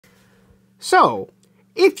So,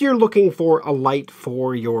 if you're looking for a light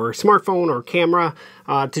for your smartphone or camera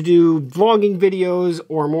to do vlogging videos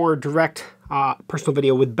or more direct personal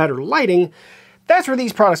video with better lighting, that's where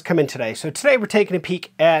these products come in today. So today we're taking a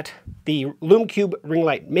peek at the Lume Cube Ring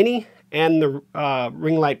Light Mini and the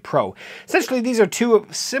Ring Light Pro. Essentially, these are two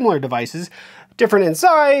similar devices, different in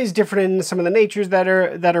size, different in some of the natures that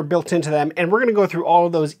are built into them, and we're going to go through all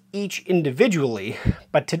of those each individually.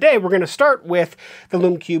 But today we're going to start with the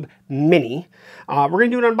Lume Cube Mini. We're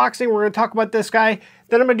going to do an unboxing. We're going to talk about this guy.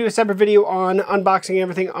 Then I'm going to do a separate video on unboxing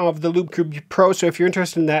everything of the Lume Cube Pro. So if you're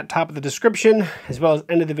interested in that, top of the description, as well as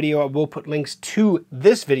end of the video, I will put links to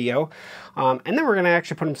this video. And then we're going to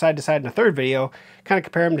actually put them side to side in a third video, kind of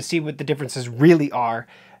compare them to see what the differences really are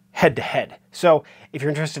head to head. So if you're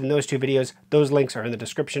interested in those two videos, those links are in the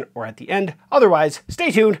description or at the end. Otherwise,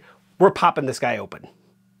 stay tuned. We're popping this guy open.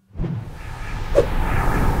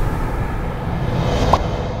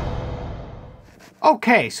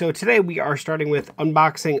 Okay, so today we are starting with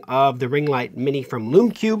unboxing of the Ring Light Mini from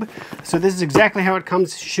Lume Cube. So this is exactly how it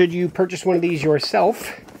comes should you purchase one of these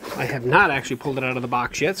yourself. I have not actually pulled it out of the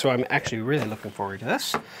box yet, so I'm actually really looking forward to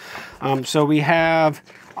this. So we have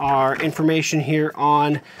our information here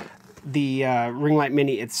on the Ring Light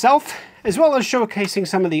Mini itself, as well as showcasing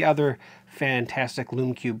some of the other fantastic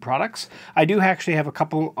Lume Cube products. I do actually have a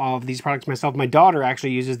couple of these products myself. My daughter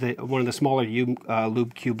actually uses one of the smaller Lume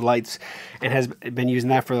Cube lights and has been using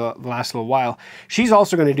that for the last little while. She's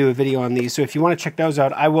also going to do a video on these, so if you want to check those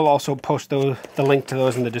out, I will also post the link to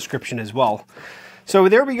those in the description as well. So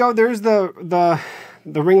there we go. There's the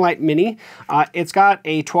Ring Light Mini. It's got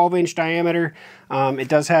a 12-inch diameter. It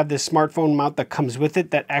does have this smartphone mount that comes with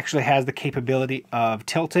it that actually has the capability of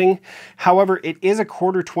tilting. However, it is a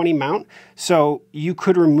 1/4-20 mount, so you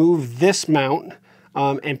could remove this mount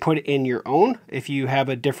and put it in your own if you have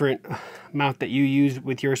a different mount that you use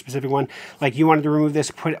with your specific one. Like you wanted to remove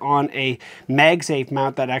this, put it on a MagSafe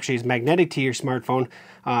mount that actually is magnetic to your smartphone,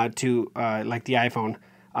 like the iPhone.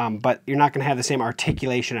 But you're not going to have the same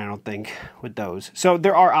articulation, I don't think, with those. So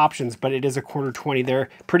there are options, but it is a 1/4-20. They're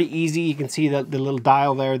pretty easy. You can see the little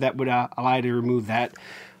dial there that would allow you to remove that.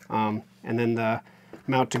 And then the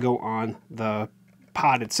mount to go on the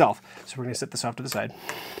pod itself. So we're going to set this off to the side.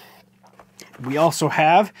 We also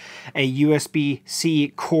have a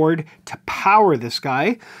USB-C cord to power this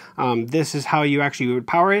guy. This is how you actually would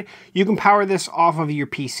power it. You can power this off of your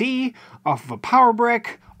PC, off of a power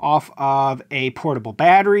brick, off of a portable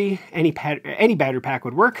battery. Any battery pack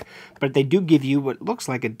would work, but they do give you what looks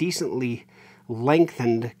like a decently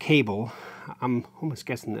lengthened cable. I'm almost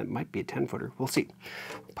guessing that might be a 10-footer. We'll see.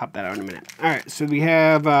 Pop that out in a minute. All right, so we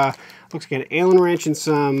have, looks like an Allen wrench and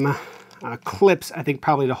some clips, I think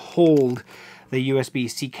probably to hold the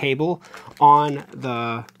USB-C cable on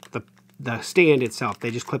the stand itself. They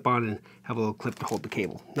just clip on and have a little clip to hold the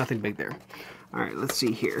cable. Nothing big there. All right, let's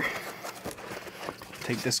see here.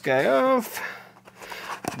 Take this guy off.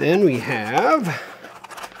 Then we have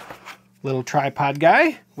little tripod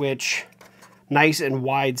guy, which nice and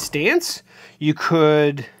wide stance. You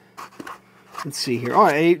could, let's see here. Oh,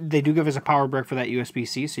 they do give us a power brick for that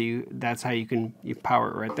USB-C, so that's how you power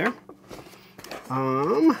it right there.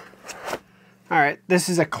 All right, this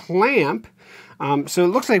is a clamp. So it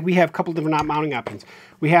looks like we have a couple different mounting options.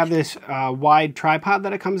 We have this wide tripod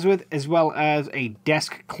that it comes with, as well as a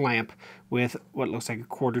desk clamp with what looks like a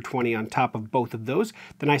 1/4-20 on top of both of those.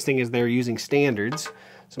 The nice thing is they're using standards.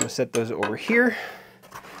 So I'm going to set those over here.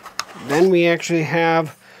 Then we actually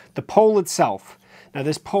have the pole itself. Now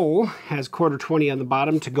this pole has 1/4-20 on the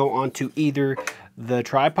bottom to go onto either the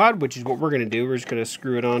tripod, which is what we're going to do. We're just going to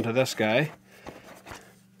screw it onto this guy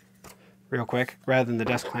real quick, rather than the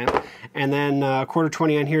desk clamp. And then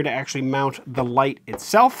 1/4-20 on here to actually mount the light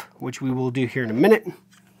itself, which we will do here in a minute.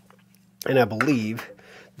 And I believe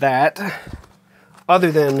that,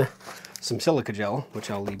 other than some silica gel, which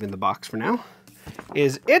I'll leave in the box for now,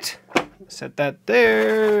 is it. Set that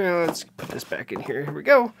there. Let's put this back in here. Here we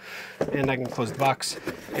go. And I can close the box.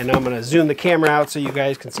 And I'm going to zoom the camera out so you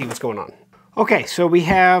guys can see what's going on. Okay, so we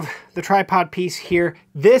have the tripod piece here.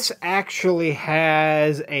 This actually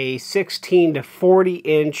has a 16 to 40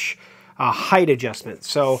 inch height adjustment.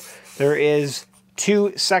 So there is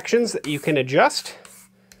 2 sections that you can adjust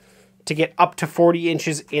to get up to 40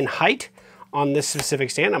 inches in height on this specific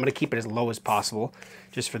stand. I'm going to keep it as low as possible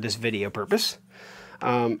just for this video purpose.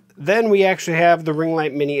 Then we actually have the Ring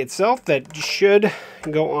Light Mini itself that should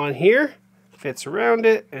go on here. Fits around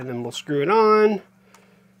it, and then we'll screw it on.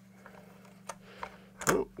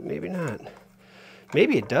 Oh, maybe not.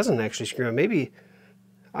 Maybe it doesn't actually screw on. Maybe,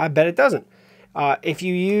 I bet it doesn't. If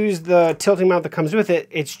you use the tilting mount that comes with it,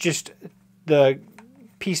 it's just the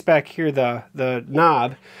piece back here, the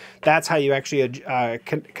knob, that's how you actually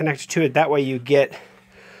connect it to it. That way you get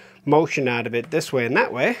motion out of it this way and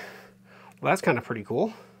that way. Well, that's kind of pretty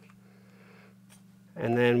cool.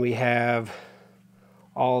 And then we have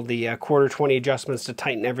all the quarter 20 adjustments to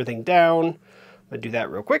tighten everything down. I'm gonna do that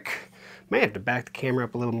real quick. May have to back the camera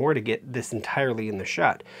up a little more to get this entirely in the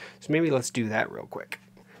shot. So maybe let's do that real quick.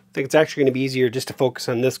 I think it's actually going to be easier just to focus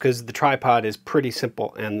on this because the tripod is pretty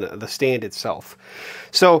simple and the stand itself.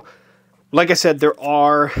 So, like I said, there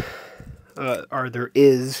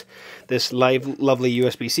is this lovely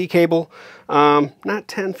USB-C cable. Not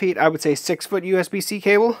 10 feet, I would say 6-foot USB-C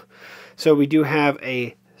cable. So we do have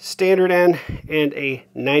a standard end and a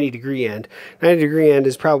 90-degree end. 90-degree end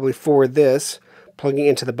is probably for this, plugging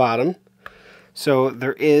into the bottom. So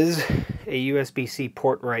there is a USB-C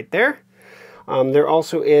port right there. There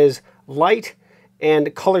also is light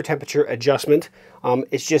and color temperature adjustment.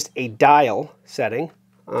 It's just a dial setting.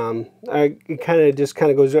 It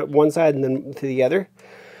kind of goes up one side and then to the other.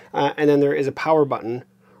 And then there is a power button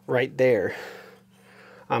right there.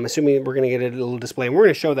 I'm assuming we're going to get a little display. And we're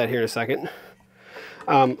going to show that here in a second.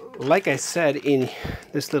 Like I said, in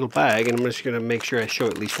this little bag, and I'm just going to make sure I show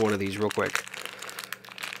at least one of these real quick.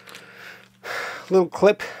 Little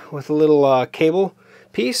clip with a little cable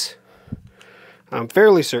piece. I'm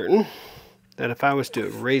fairly certain that if I was to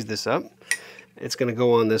raise this up, it's going to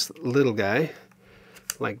go on this little guy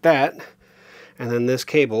like that, and then this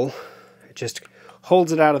cable, it just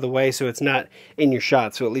holds it out of the way so it's not in your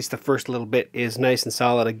shot, so at least the first little bit is nice and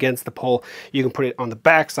solid against the pole. You can put it on the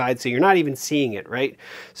back side so you're not even seeing it, right?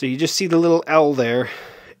 So you just see the little L there,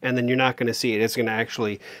 and then you're not going to see it. It's going to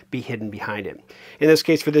actually be hidden behind it. In this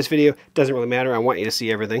case, for this video, it doesn't really matter. I want you to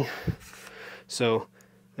see everything. So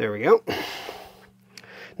there we go.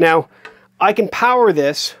 Now, I can power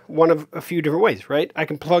this one of a few different ways, right? I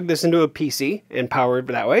can plug this into a PC and power it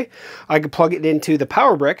that way. I could plug it into the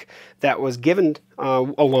power brick that was given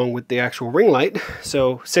along with the actual ring light.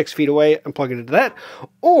 So 6 feet away, I'm plugging it into that.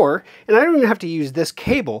 Or, and I don't even have to use this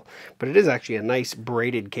cable, but it is actually a nice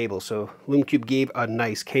braided cable. So LumeCube gave a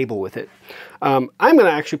nice cable with it. I'm going to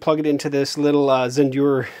actually plug it into this little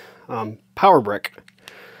Zendur power brick.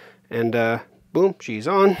 And boom, she's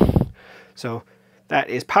on. So that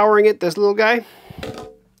is powering it, this little guy.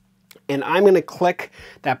 And I'm going to click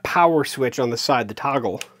that power switch on the side, the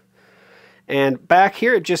toggle. And back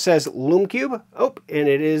here it just says LumeCube. Oh, and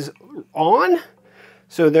it is on.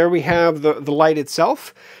 So there we have the light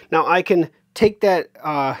itself. Now I can take that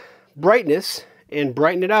brightness and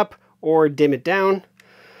brighten it up or dim it down.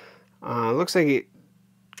 Looks like it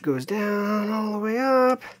goes down all the way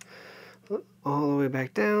up, all the way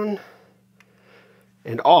back down,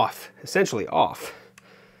 and off, essentially off.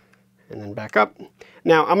 And then back up.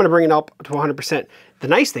 Now I'm going to bring it up to 100%. The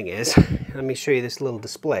nice thing is, let me show you this little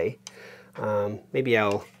display. Maybe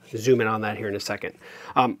I'll zoom in on that here in a second.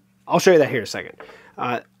 I'll show you that here in a second.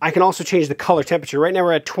 I can also change the color temperature. Right now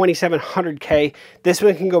we're at 2700K. This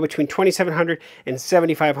one can go between 2700 and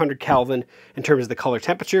 7500 Kelvin in terms of the color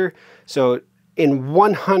temperature. So in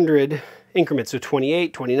 100 increments, so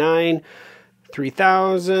 28, 29,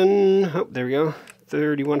 3000, oh, there we go.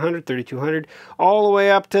 3100, 3200, all the way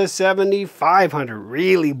up to 7500,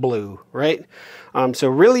 really blue, right? So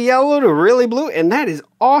really yellow to really blue, and that is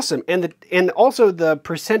awesome. And also the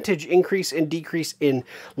percentage increase and decrease in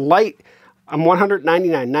light,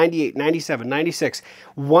 199, 98, 97, 96,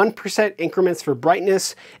 1% increments for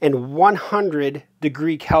brightness, and 100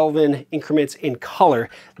 degree Kelvin increments in color.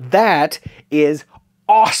 That is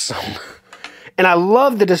awesome. And I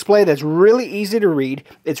love the display. That's really easy to read.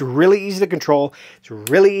 It's really easy to control. It's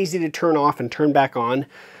really easy to turn off and turn back on.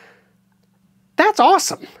 That's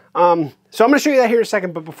awesome. So I'm going to show you that here in a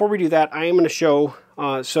second, but before we do that, I am going to show,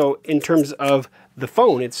 so in terms of the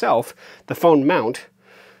phone itself, the phone mount,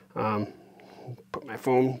 put my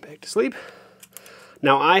phone back to sleep.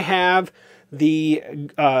 Now I have the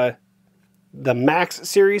Max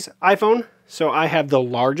series iPhone, so I have the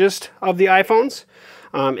largest of the iPhones.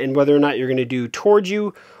 And whether or not you're going to do towards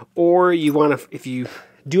you, or you want to, if you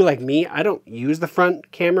do like me, I don't use the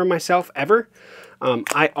front camera myself ever.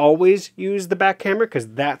 I always use the back camera because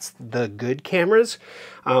that's the good cameras.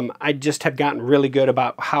 I just have gotten really good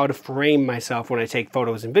about how to frame myself when I take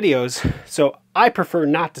photos and videos. So I prefer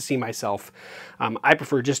not to see myself. I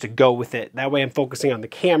prefer just to go with it. That way I'm focusing on the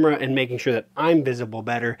camera and making sure that I'm visible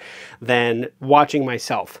better than watching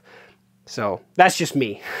myself. So that's just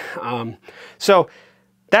me. So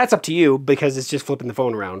that's up to you because it's just flipping the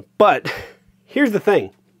phone around. But here's the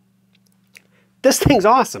thing. This thing's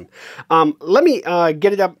awesome. Let me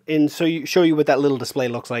get it up and show you what that little display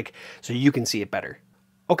looks like so you can see it better.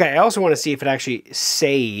 Okay, I also want to see if it actually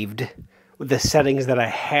saved the settings that I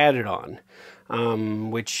had it on,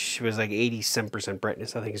 which was like 80%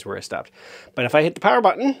 brightness, I think is where I stopped. But if I hit the power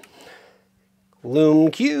button,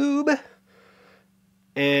 Lume Cube,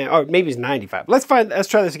 and or maybe it's 95. Let's try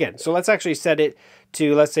this again. So let's actually set it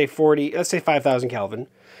to, let's say 5,000 Kelvin,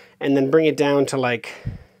 and then bring it down to like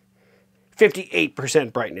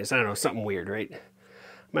 58% brightness. I don't know, something weird, right? I'm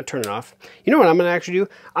gonna turn it off. You know what I'm gonna actually do?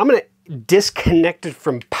 I'm gonna disconnect it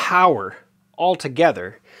from power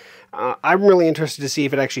altogether. I'm really interested to see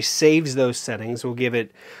if it actually saves those settings. We'll give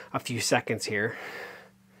it a few seconds here.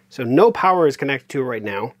 So no power is connected to it right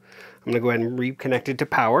now. I'm gonna go ahead and reconnect it to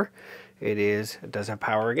power. It does have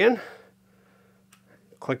power again.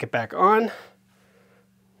 Click it back on.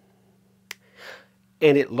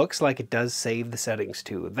 And it looks like it does save the settings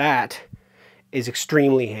too. That is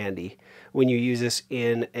extremely handy when you use this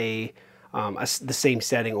in the same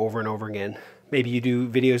setting over and over again. Maybe you do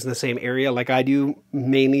videos in the same area like I do,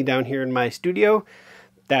 mainly down here in my studio.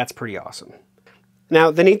 That's pretty awesome. Now,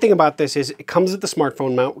 the neat thing about this is it comes with the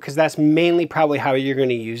smartphone mount, because that's mainly probably how you're going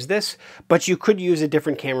to use this, but you could use a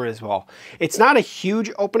different camera as well. It's not a huge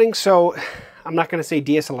opening, so I'm not going to say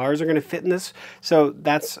DSLRs are going to fit in this. So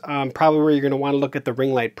that's probably where you're going to want to look at the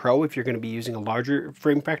Ring Light Pro if you're going to be using a larger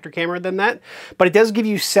frame factor camera than that. But it does give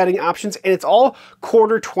you setting options, and it's all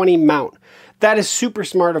 1/4-20 mount. That is super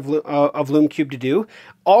smart of Lume Cube to do.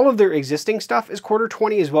 All of their existing stuff is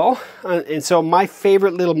 1/4-20 as well. And so my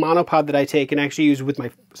favorite little monopod that I take and actually use with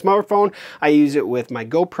my smartphone, I use it with my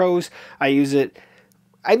GoPros,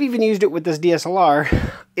 I've even used it with this DSLR,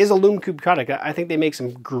 is a Lume Cube product. I think they make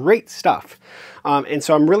some great stuff. And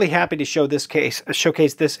so I'm really happy to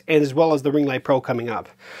showcase this, as well as the Ring Light Pro coming up.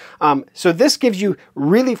 So this gives you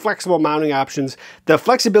really flexible mounting options. The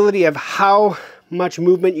flexibility of how much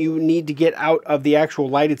movement you need to get out of the actual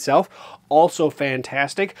light itself, also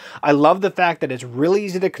fantastic. I love the fact that it's really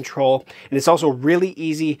easy to control, and it's also really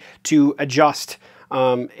easy to adjust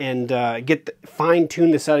and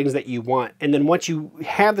fine-tune the settings that you want. And then once you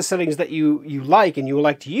have the settings that you like and you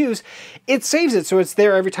like to use, it saves it so it's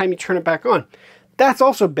there every time you turn it back on. That's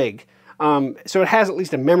also big. So it has at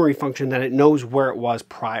least a memory function that it knows where it was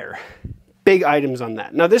prior. Big items on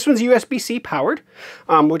that. Now this one's USB-C powered,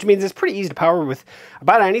 which means it's pretty easy to power with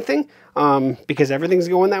about anything, because everything's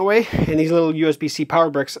going that way. And these little USB-C power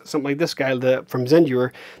bricks, something like this guy from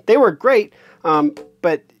Zendure, they work great,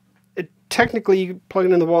 but technically you plug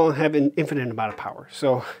it in the wall and have an infinite amount of power.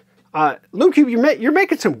 So Lume Cube, you're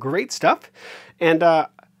making some great stuff, and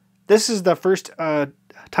this is the first time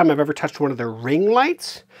I've ever touched one of their ring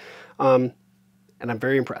lights, and I'm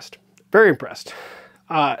very impressed. Very impressed.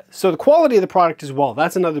 So the quality of the product as well,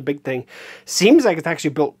 that's another big thing. Seems like it's actually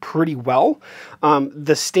built pretty well.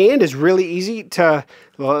 The stand is really easy to,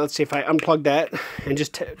 well, let's see if I unplug that and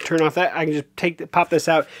just turn off that. I can just pop this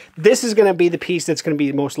out. This is going to be the piece that's going to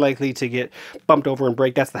be most likely to get bumped over and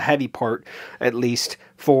break. That's the heavy part, at least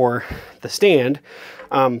for the stand.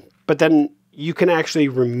 But then you can actually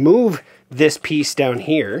remove this piece down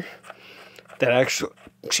here that actually,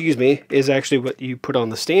 excuse me, is actually what you put on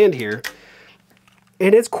the stand here.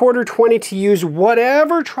 And it's 1/4-20 to use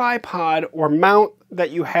whatever tripod or mount that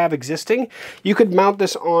you have existing. You could mount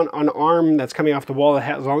this on an arm that's coming off the wall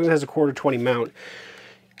that as long as it has a 1/4-20 mount,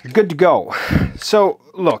 you're good to go. So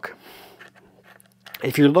look,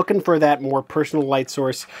 if you're looking for that more personal light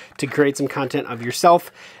source to create some content of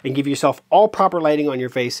yourself and give yourself all proper lighting on your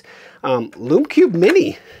face, Lume Cube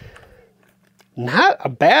Mini, not a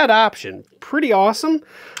bad option. Pretty awesome.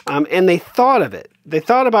 And they thought of it. They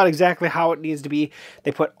thought about exactly how it needs to be.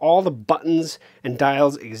 They put all the buttons and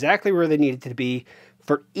dials exactly where they needed to be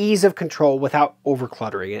for ease of control without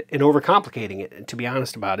overcluttering it and overcomplicating it, to be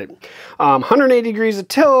honest about it. 180 degrees of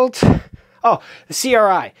tilt. Oh, the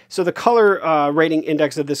CRI. So the color rating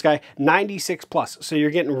index of this guy, 96+. So you're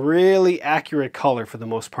getting really accurate color for the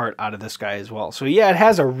most part out of this guy as well. So yeah, it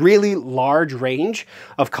has a really large range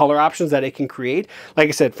of color options that it can create. Like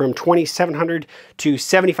I said, from 2700 to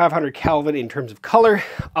 7500 Kelvin in terms of color,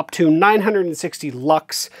 up to 960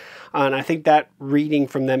 lux. And I think that reading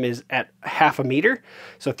from them is at 1/2 meter.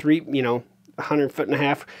 So 100 foot and a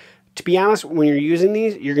half. To be honest, when you're using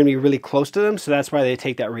these, you're going to be really close to them, so that's why they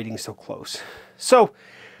take that reading so close. So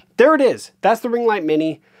there it is. That's the Ring Light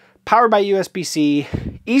Mini, powered by USB-C,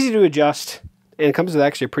 easy to adjust, and it comes with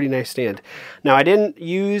actually a pretty nice stand. Now, I didn't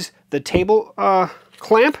use the table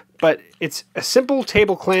clamp, but it's a simple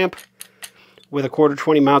table clamp with a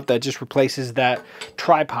 1/4-20 mount that just replaces that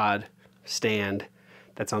tripod stand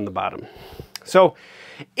that's on the bottom. So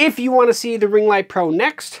if you want to see the Ring Light Pro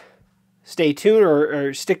next, stay tuned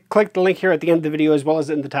or click the link here at the end of the video as well as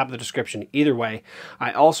in the top of the description. Either way,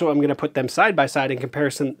 I also am going to put them side by side in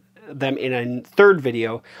comparison them in a third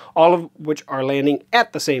video, all of which are landing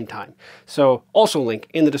at the same time. So also link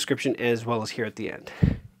in the description as well as here at the end.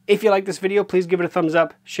 If you like this video, please give it a thumbs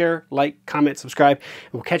up, share, like, comment, subscribe,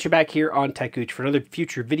 and we'll catch you back here on techgooch for another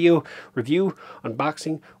future video, review,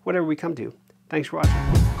 unboxing, whatever we come to. Thanks for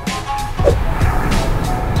watching.